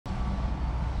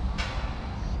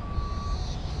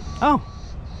Oh,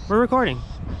 we're recording.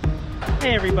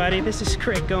 Hey everybody, this is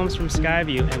Craig Gomes from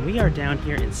Skyview, and we are down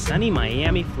here in sunny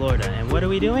Miami, Florida. And what are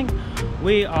we doing?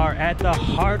 We are at the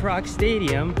Hard Rock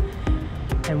Stadium,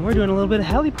 and we're doing a little bit of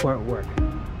heliport work.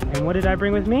 And what did I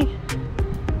bring with me?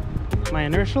 My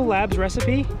Inertial Labs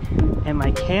RESEPI and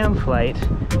my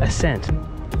Camflite Ascent.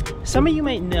 Some of you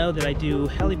might know that I do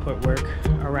heliport work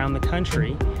around the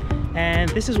country, and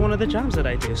this is one of the jobs that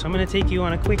I do. So I'm going to take you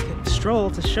on a quick stroll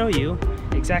to show you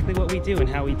exactly what we do and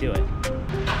how we do it.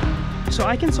 So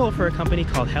I consult for a company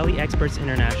called Heli Experts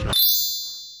International.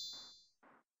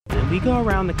 And we go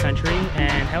around the country,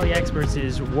 and Heli Experts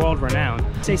is world renowned.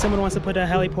 Say someone wants to put a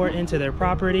heliport into their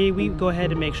property, we go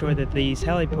ahead and make sure that these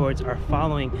heliports are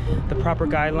following the proper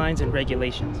guidelines and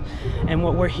regulations. And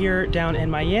what we're here down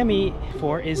in Miami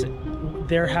for is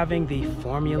they're having the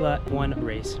Formula 1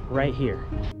 race right here.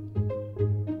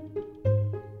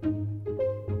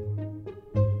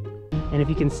 And if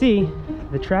you can see,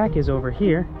 the track is over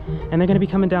here, and they're going to be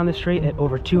coming down the straight at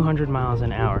over 200 miles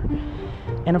an hour.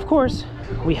 And of course,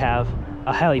 we have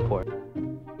a heliport.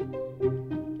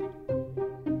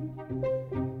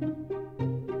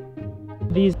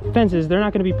 These fences, they're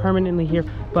not going to be permanently here,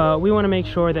 but we want to make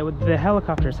sure that the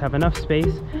helicopters have enough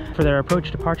space for their approach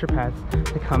departure paths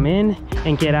to come in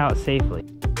and get out safely.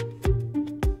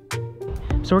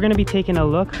 So we're going to be taking a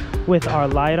look with our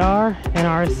LiDAR and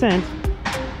our Ascent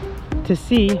to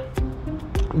see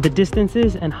the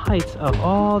distances and heights of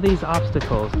all these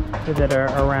obstacles that are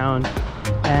around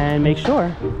and make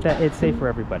sure that it's safe for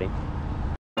everybody.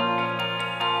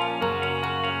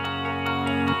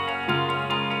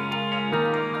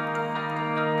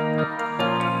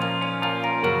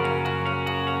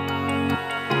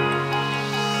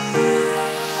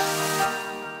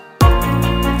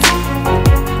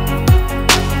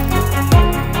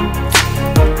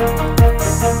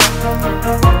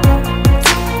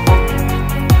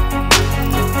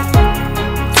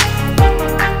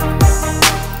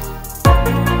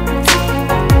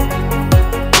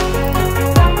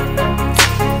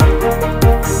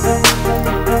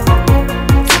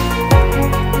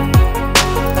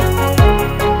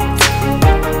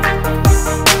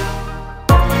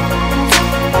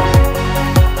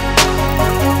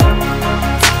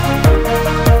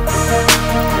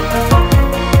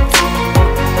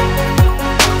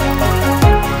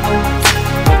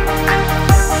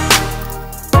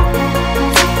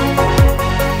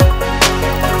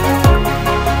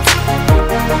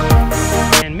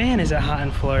 Is it hot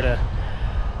in Florida?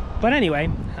 But anyway,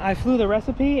 I flew the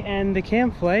RESEPI and the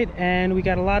Camflite, and we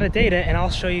got a lot of data, and I'll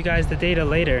show you guys the data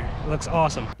later. It looks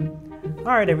awesome.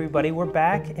 All right, everybody, we're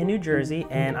back in New Jersey,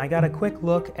 and I got a quick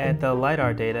look at the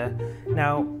LiDAR data.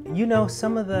 Now, you know,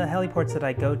 some of the heliports that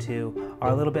I go to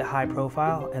are a little bit high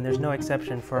profile, and there's no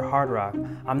exception for Hard Rock.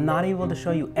 I'm not able to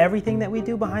show you everything that we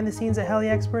do behind the scenes at Heli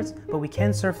Experts, but we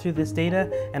can surf through this data,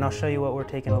 and I'll show you what we're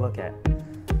taking a look at.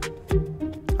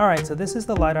 All right, so this is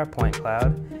the LiDAR point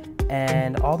cloud,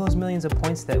 and all those millions of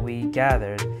points that we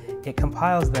gathered, it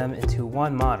compiles them into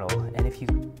one model. And if you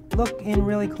look in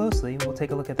really closely, we'll take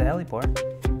a look at the heliport.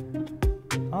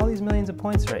 All these millions of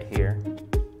points right here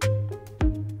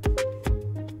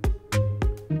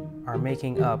are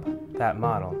making up that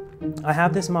model. I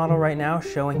have this model right now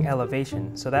showing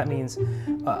elevation, so that means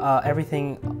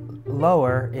everything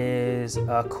lower is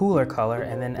a cooler color,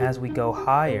 and then as we go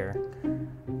higher,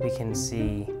 we can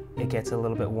see it gets a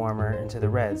little bit warmer into the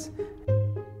reds.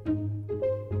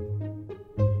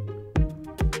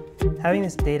 Having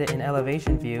this data in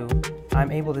elevation view,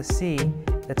 I'm able to see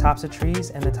the tops of trees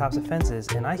and the tops of fences,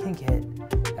 and I can get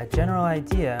a general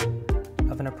idea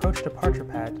of an approach departure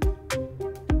pad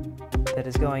that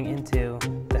is going into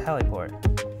the heliport.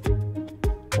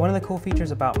 One of the cool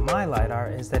features about my LiDAR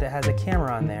is that it has a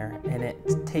camera on there, and it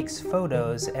takes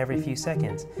photos every few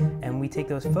seconds. And we take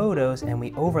those photos and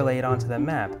we overlay it onto the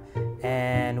map,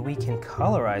 and we can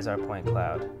colorize our point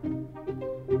cloud.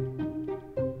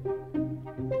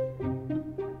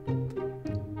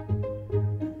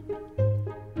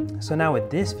 So now with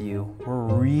this view, we're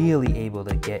really able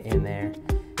to get in there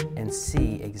and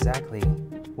see exactly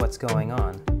what's going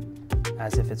on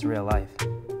as if it's real life.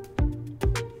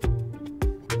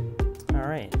 All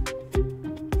right,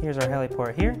 here's our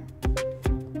heliport here.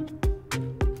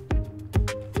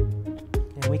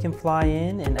 And we can fly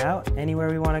in and out anywhere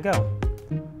we want to go.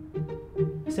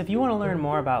 So if you want to learn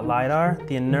more about LiDAR,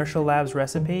 the Inertial Labs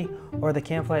RESEPI, or the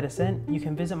Camflite Ascent, you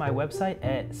can visit my website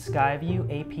at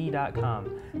skyviewap.com.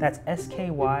 That's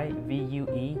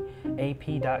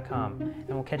SKYVUEAP.com. And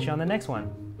we'll catch you on the next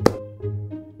one.